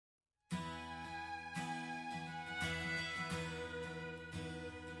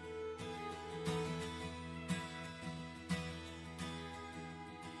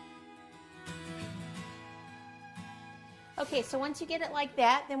Okay, so once you get it like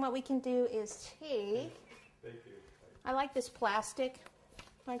that, then what we can do is take, I like this plastic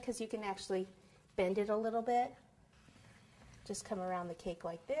one because you can actually bend it a little bit. Just come around the cake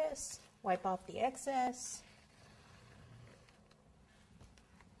like this, wipe off the excess.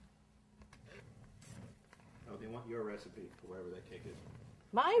 Oh, they want your recipe for whatever that cake is.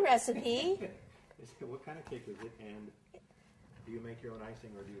 My recipe? What kind of cake is it, and do you make your own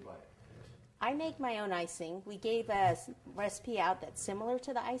icing or do you buy it? I make my own icing. We gave a recipe out that's similar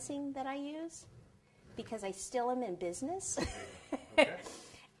to the icing that I use because I still am in business. Okay.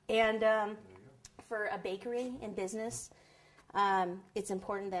 And for a bakery in business, it's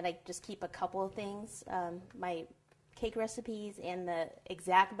important that I just keep a couple of things. My cake recipes and the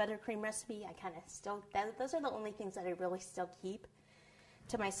exact buttercream recipe, I kind of still, those are the only things that I really still keep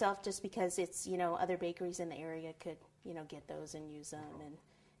to myself just because it's, you know, other bakeries in the area could, you know, get those and use them.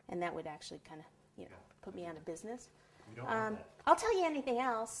 And that would actually kind of, you know, put me out of business. You don't want that. I'll tell you anything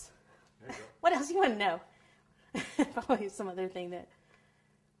else. There you go. What else you want to know? Probably some other thing that...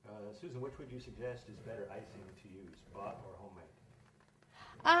 Susan, which would you suggest is better icing to use, bought or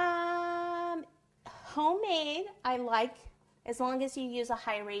homemade? Homemade, I like as long as you use a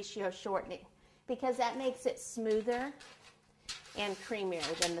high ratio shortening because that makes it smoother and creamier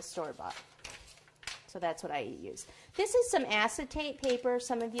than the store-bought. So that's what I use. This is some acetate paper.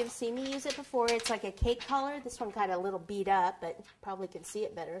 Some of you have seen me use it before. It's like a cake color. This one got a little beat up, but you probably can see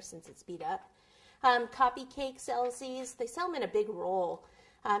it better since it's beat up. Copy Cake sells these. They sell them in a big roll.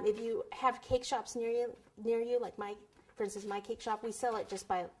 If you have cake shops near you, like for instance, my cake shop, we sell it just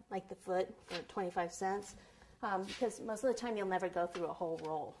by like the foot for 25 cents because most of the time you'll never go through a whole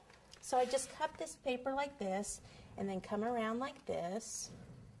roll. So I just cut this paper like this and then come around like this.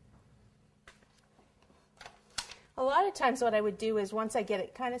 A lot of times what I would do is once I get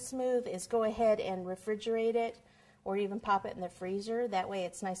it kind of smooth is go ahead and refrigerate it or even pop it in the freezer. That way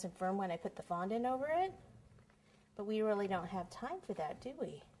it's nice and firm when I put the fondant over it. But we really don't have time for that, do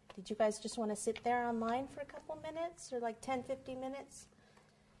we? Did you guys just want to sit there online for a couple minutes or like 10, 15 minutes?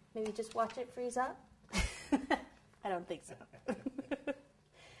 Maybe just watch it freeze up? I don't think so.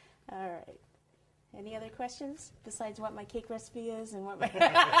 All right. Any other questions besides what my cake recipe is and what my...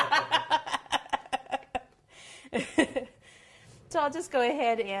 So I'll just go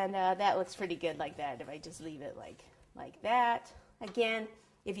ahead and that looks pretty good like that if I just leave it like that. Again,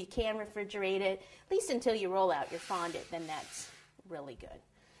 if you can refrigerate it, at least until you roll out your fondant, then that's really good.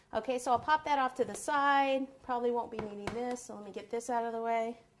 Okay, so I'll pop that off to the side. Probably won't be needing this, so let me get this out of the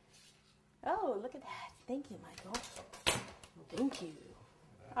way. Oh, look at that. Thank you, Michael. Thank you.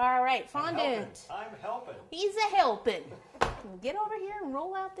 All right, fondant. I'm helping. He's a helping. Get over here and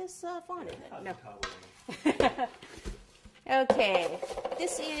roll out this fondant. No. Okay,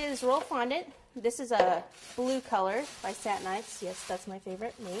 this is roll fondant. This is a blue color by Satin Ice. Yes, that's my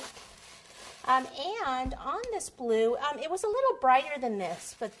favorite make. And on this blue, it was a little brighter than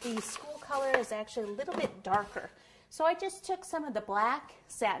this, but the school color is actually a little bit darker. So I just took some of the black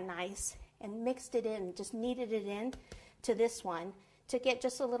Satin Ice and mixed it in, just kneaded it in to this one to get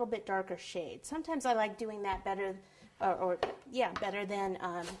just a little bit darker shade. Sometimes I like doing that better, better than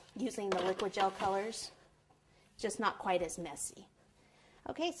using the liquid gel colors. Just not quite as messy.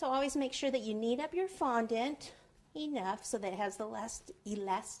 Okay, so always make sure that you knead up your fondant enough so that it has the last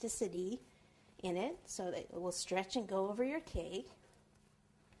elasticity in it so that it will stretch and go over your cake.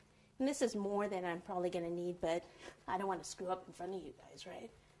 And this is more than I'm probably going to need, but I don't want to screw up in front of you guys,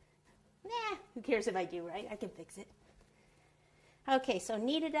 right? Nah, who cares if I do, right? I can fix it. Okay, so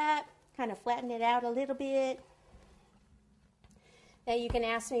knead it up, kind of flatten it out a little bit. Now you can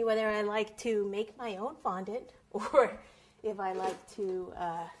ask me whether I like to make my own fondant or if I like to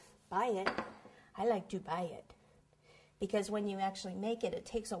buy it. I like to buy it because when you actually make it, it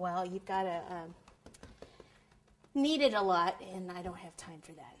takes a while. You've got to knead it a lot, and I don't have time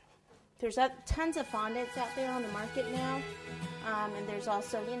for that. There's tons of fondants out there on the market now, and there's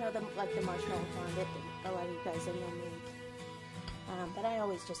also, you know, like the marshmallow fondant that a lot of you guys I know make. But I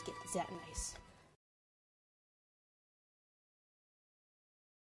always just get the Satin Ice